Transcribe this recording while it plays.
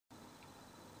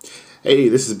Hey,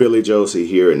 this is Billy Josie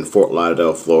here in Fort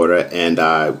Lauderdale, Florida, and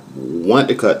I want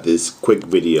to cut this quick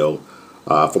video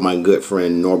for my good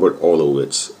friend Norbert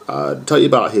Orlewicz to tell you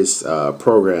about his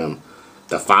program,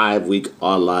 the 5-week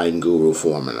online guru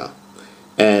formula.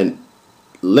 And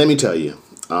let me tell you,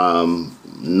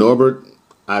 Norbert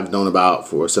I've known about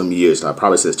for some years now,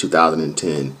 probably since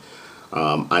 2010.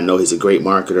 I know he's a great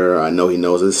marketer. I know he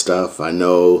knows his stuff. I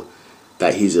know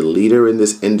that he's a leader in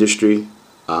this industry.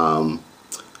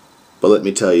 But let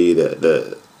me tell you that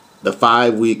the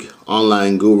 5-week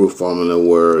online guru formula,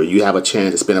 where you have a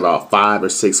chance to spend about 5 or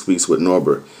 6 weeks with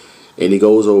Norbert, and he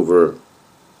goes over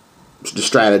the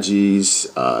strategies,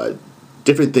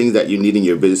 different things that you need in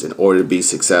your business in order to be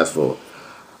successful.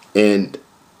 And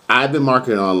I've been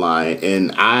marketing online,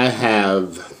 and I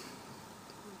have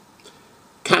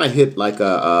kind of hit like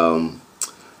a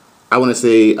I want to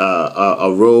say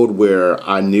a road where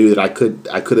I knew that I could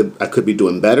be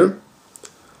doing better.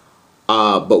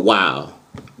 But wow,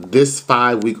 this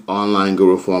 5-week online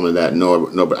guru formula that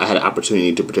Norbert I had an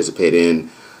opportunity to participate in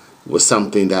was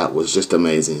something that was just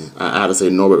amazing. I have to say,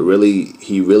 Norbert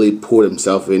really poured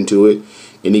himself into it,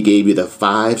 and he gave you the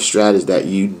 5 strategies that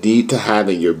you need to have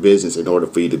in your business in order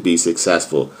for you to be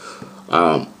successful.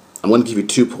 I'm going to give you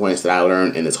 2 points that I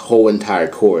learned in this whole entire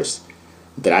course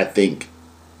that I think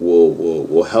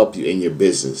will help you in your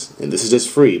business. And this is just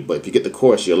free, but if you get the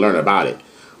course, you'll learn about it.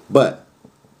 But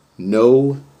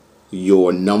know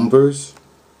your numbers,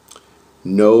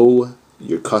 know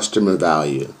your customer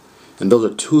value. And those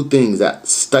are 2 things that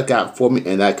stuck out for me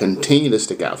and that continue to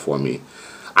stick out for me.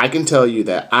 I can tell you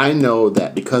that I know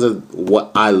that because of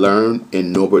what I learned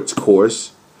in Norbert's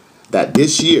course, that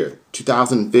this year,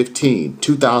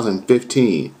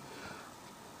 2015,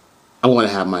 I want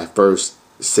to have my first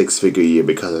 6-figure year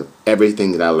because of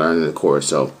everything that I learned in the course.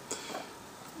 So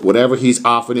whatever he's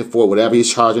offering it for, whatever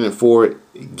he's charging it for,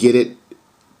 get it,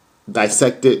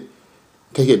 dissect it,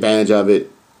 take advantage of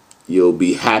it. You'll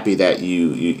be happy that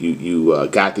you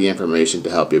got the information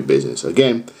to help your business. So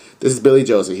again, this is Billy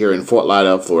Joseph here in Fort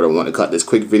Lauderdale, Florida. I want to cut this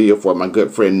quick video for my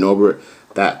good friend Norbert.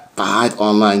 That 5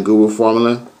 online guru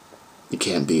formula, you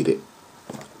can't beat it.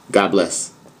 God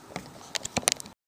bless.